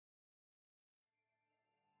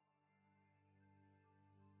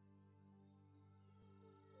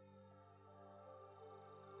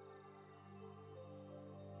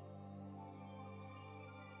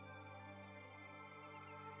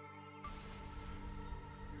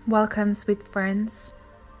Welcome, sweet friends.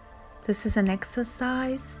 This is an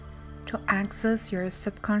exercise to access your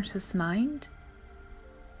subconscious mind.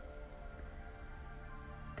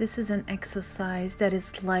 This is an exercise that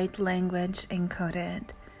is light language encoded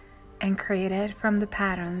and created from the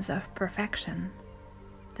patterns of perfection,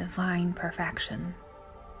 divine perfection.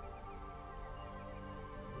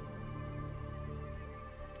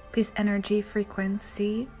 This energy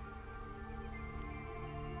frequency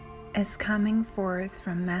is coming forth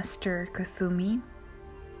from Master Kuthumi.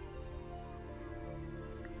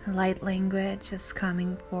 Light language is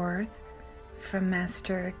coming forth from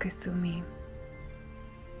Master Kuthumi.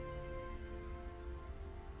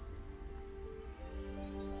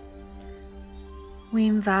 We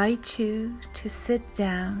invite you to sit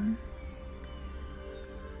down,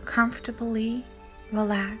 comfortably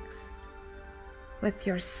relaxed, with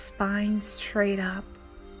your spine straight up,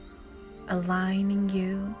 aligning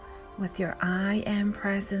you with your I Am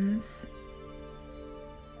presence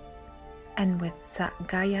and with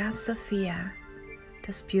Gaia Sophia,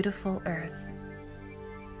 this beautiful earth.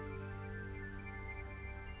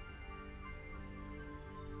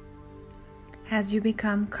 As you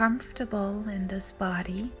become comfortable in this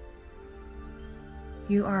body,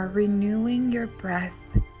 you are renewing your breath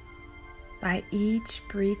by each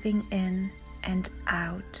breathing in and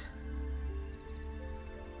out.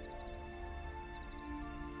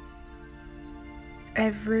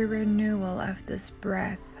 Every renewal of this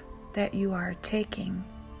breath that you are taking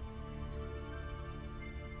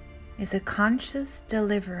is a conscious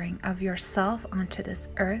delivering of yourself onto this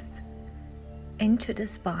earth, into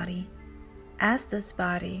this body, as this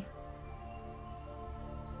body.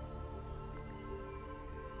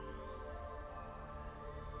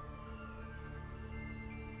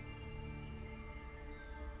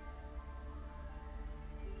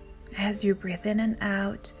 As you breathe in and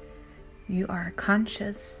out, you are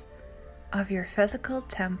conscious of your physical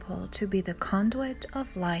temple to be the conduit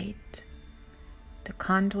of light, the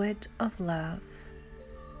conduit of love.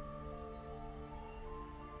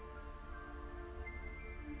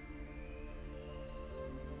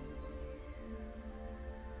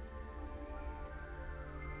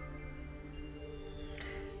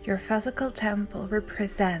 Your physical temple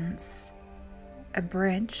represents a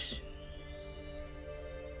bridge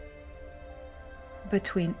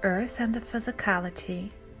between earth and the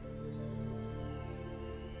physicality,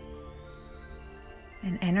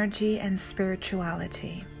 and energy and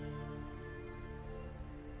spirituality.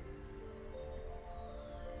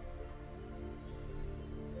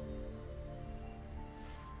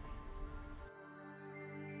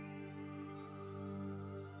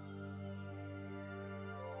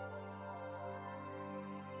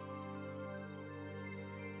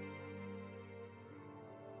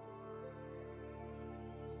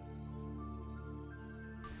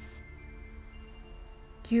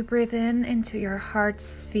 You breathe in into your heart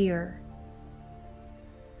sphere.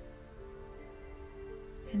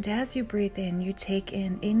 And as you breathe in, you take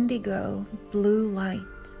in indigo blue light.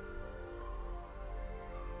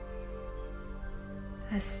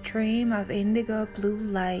 A stream of indigo blue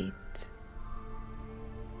light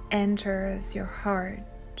enters your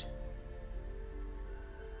heart,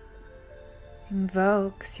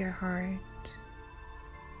 invokes your heart.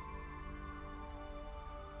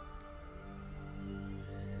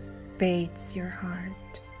 Bathes your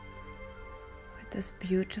heart with this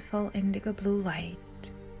beautiful indigo blue light,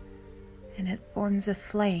 and it forms a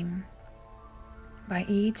flame by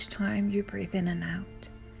each time you breathe in and out.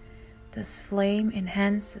 This flame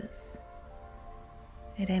enhances,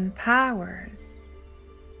 it empowers,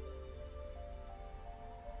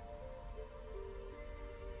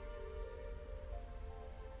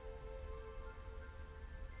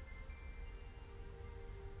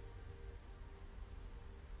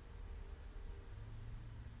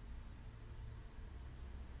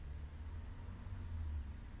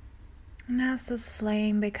 and as this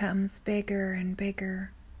flame becomes bigger and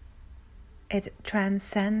bigger, it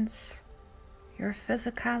transcends your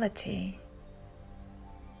physicality.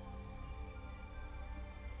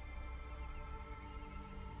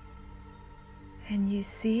 And you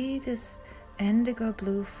see this indigo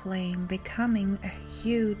blue flame becoming a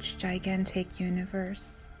huge, gigantic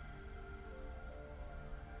universe.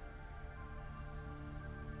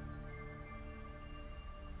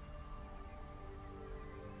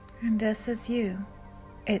 And this is you.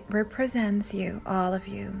 It represents you, all of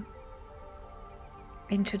you,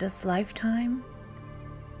 into this lifetime,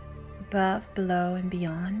 above, below, and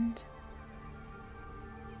beyond.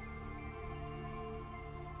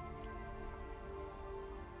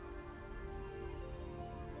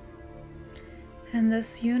 And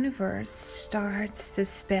this universe starts to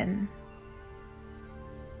spin.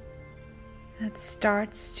 It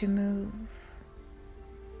starts to move.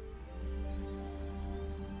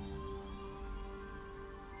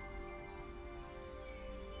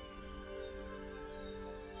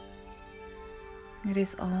 It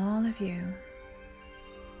is all of you.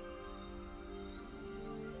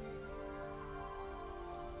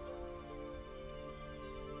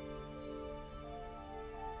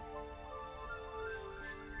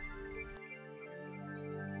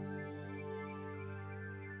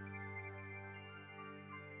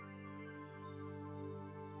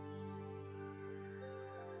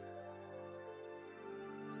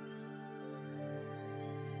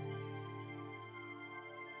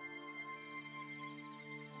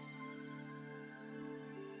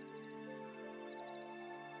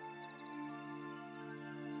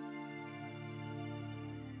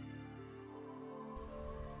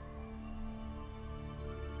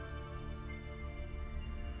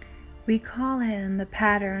 We call in the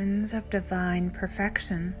patterns of divine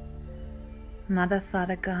perfection, Mother,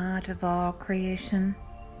 Father, God of all creation,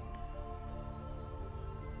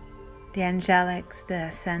 the angelics, the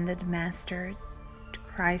ascended masters, the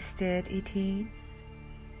Christed ETs,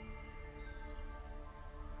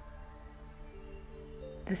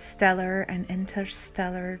 the stellar and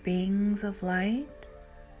interstellar beings of light,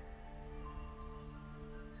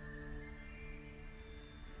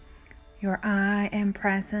 your I Am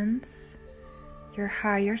Presence, your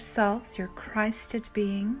higher selves, your Christed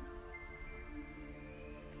being,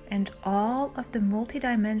 and all of the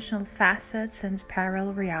multidimensional facets and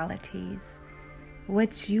parallel realities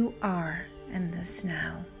which you are in this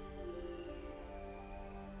now.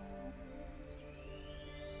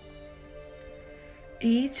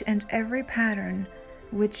 Each and every pattern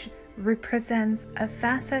which represents a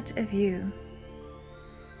facet of you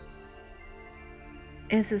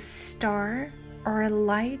is a star or a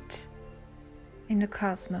light in the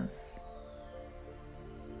cosmos.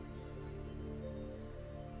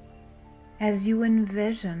 As you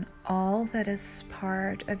envision all that is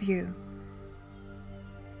part of you,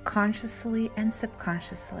 consciously and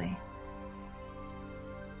subconsciously,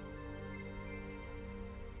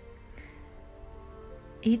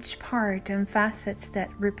 each part and facets that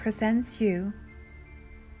represents you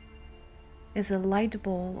is a light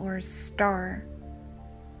ball or a star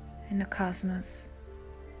in the cosmos.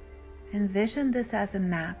 Envision this as a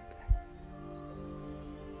map,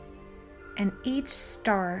 and each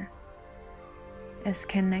star is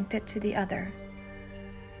connected to the other.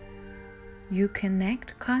 You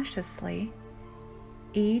connect consciously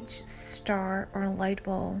each star or light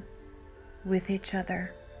ball with each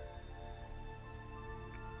other.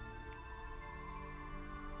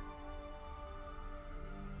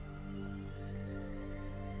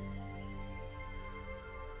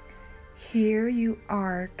 Here you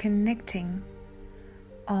are connecting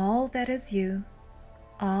all that is you,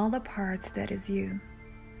 all the parts that is you,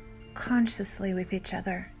 consciously with each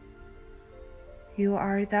other. You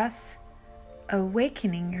are thus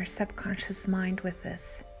awakening your subconscious mind with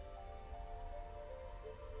this.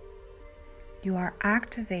 You are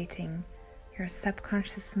activating your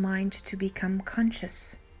subconscious mind to become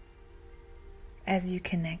conscious as you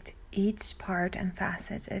connect each part and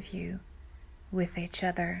facet of you with each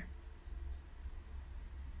other.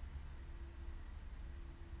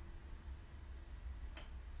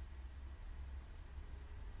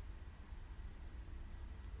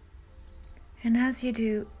 And as you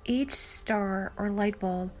do, each star or light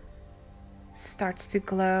bulb starts to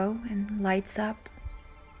glow and lights up.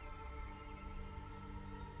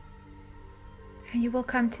 And you will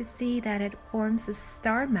come to see that it forms a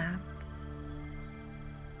star map.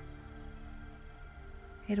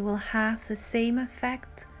 It will have the same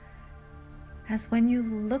effect as when you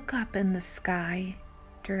look up in the sky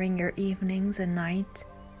during your evenings and night,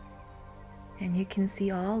 and you can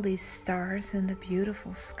see all these stars in the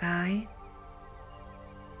beautiful sky.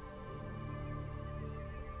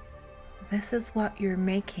 This is what you're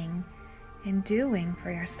making and doing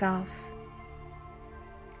for yourself.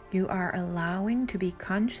 You are allowing to be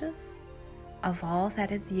conscious of all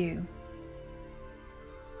that is you.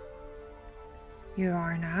 You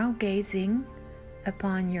are now gazing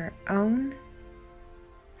upon your own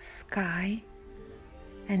sky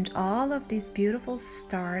and all of these beautiful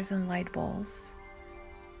stars and light balls,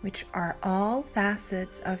 which are all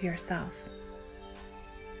facets of yourself.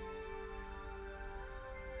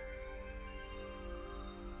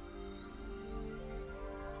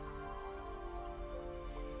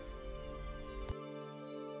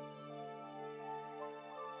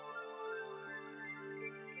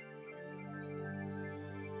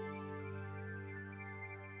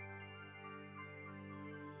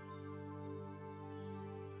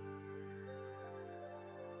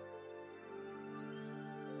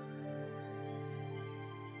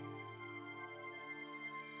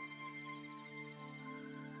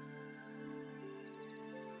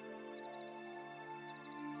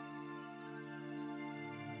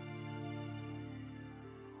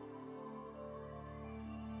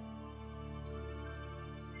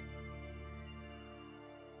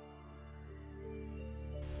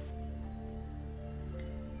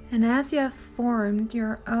 And as you have formed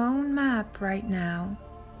your own map right now,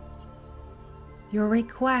 your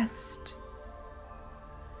request,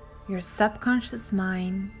 your subconscious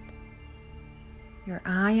mind, your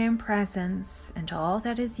I am presence, and all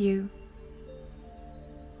that is you,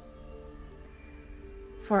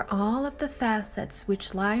 for all of the facets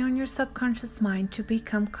which lie on your subconscious mind to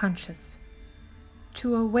become conscious,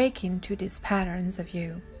 to awaken to these patterns of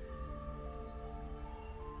you,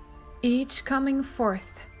 each coming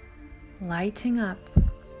forth, lighting up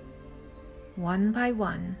one by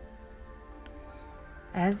one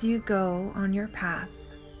as you go on your path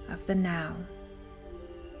of the now,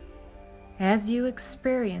 as you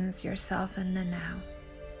experience yourself in the now.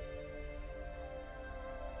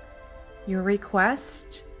 Your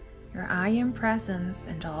request, your I am presence,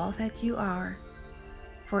 and all that you are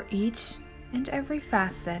for each and every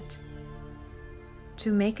facet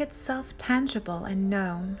to make itself tangible and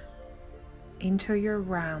known into your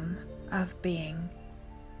realm of being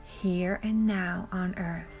here and now on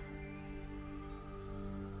earth.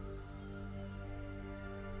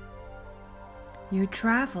 You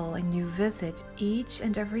travel and you visit each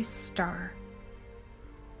and every star.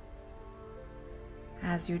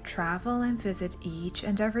 As you travel and visit each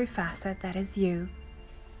and every facet that is you,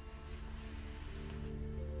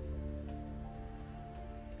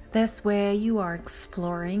 this way you are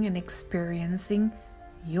exploring and experiencing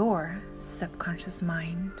your subconscious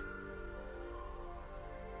mind.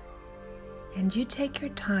 And you take your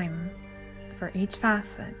time for each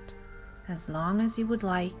facet as long as you would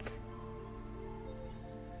like.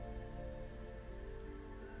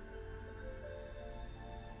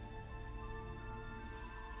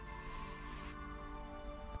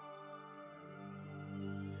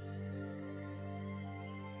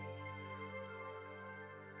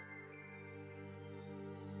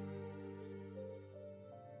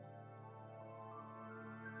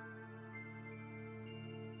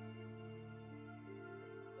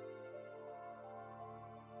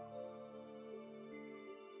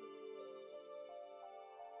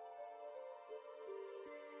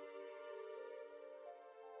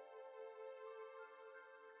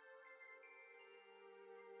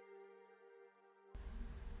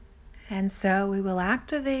 And so we will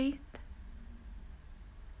activate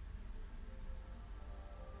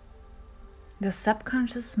the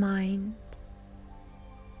subconscious mind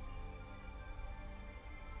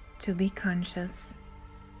to be conscious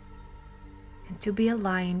and to be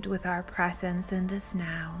aligned with our presence in this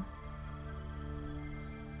now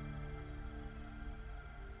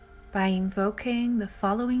by invoking the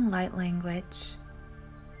following light language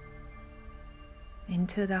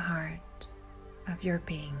into the heart of your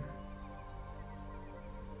being.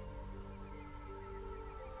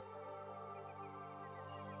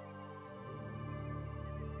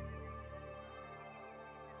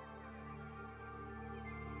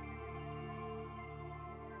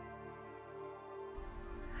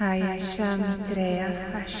 Ayasham Treya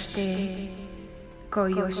Fashte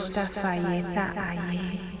Koyoshta Fayeta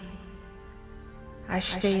Aye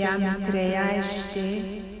Ashteyam Treya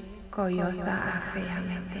Eshte Koyotha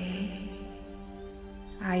Afeyamete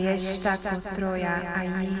Ayeshta Kotroya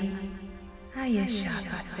Aye Ayesha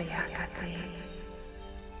Fatheyakate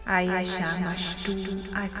Ayesha Mashtu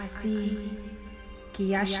Asi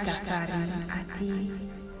Kiyashta Farin Ati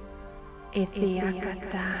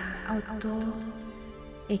Etheyakata Auto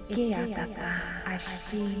Ekea tata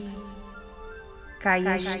ashti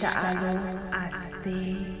Kayeshta alo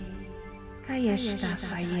aste Kayeshta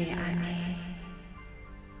faye ane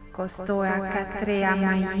Kostoa katrea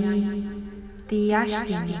mayi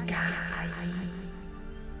Tiashti nika ayi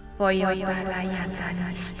Foyota layata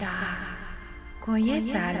nishta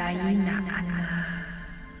Koyeta layina ana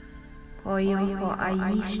Koyofo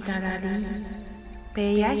ayishtarari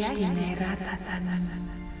Peyashti neratatana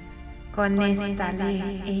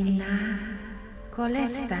Konestale ena,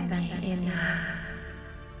 kolestane ena,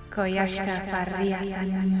 koyashta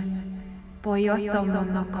farriatani, poyotho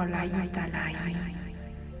monokolayitalai,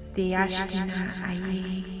 tiashtina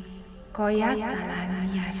aye,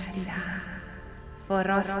 koyatalani ashtira,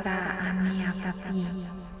 forosta aniapati,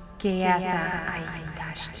 keata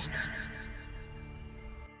ayitashtina.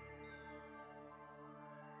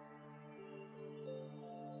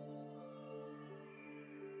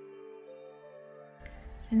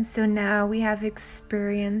 And so now we have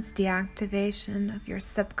experienced the activation of your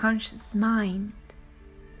subconscious mind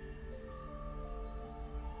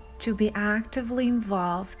to be actively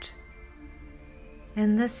involved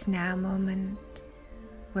in this now moment,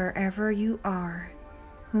 wherever you are,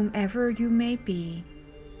 whomever you may be,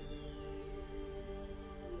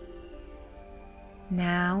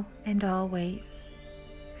 now and always,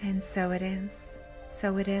 And so it is,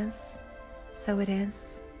 so it is, so it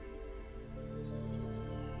is.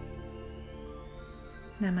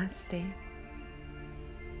 Namaste.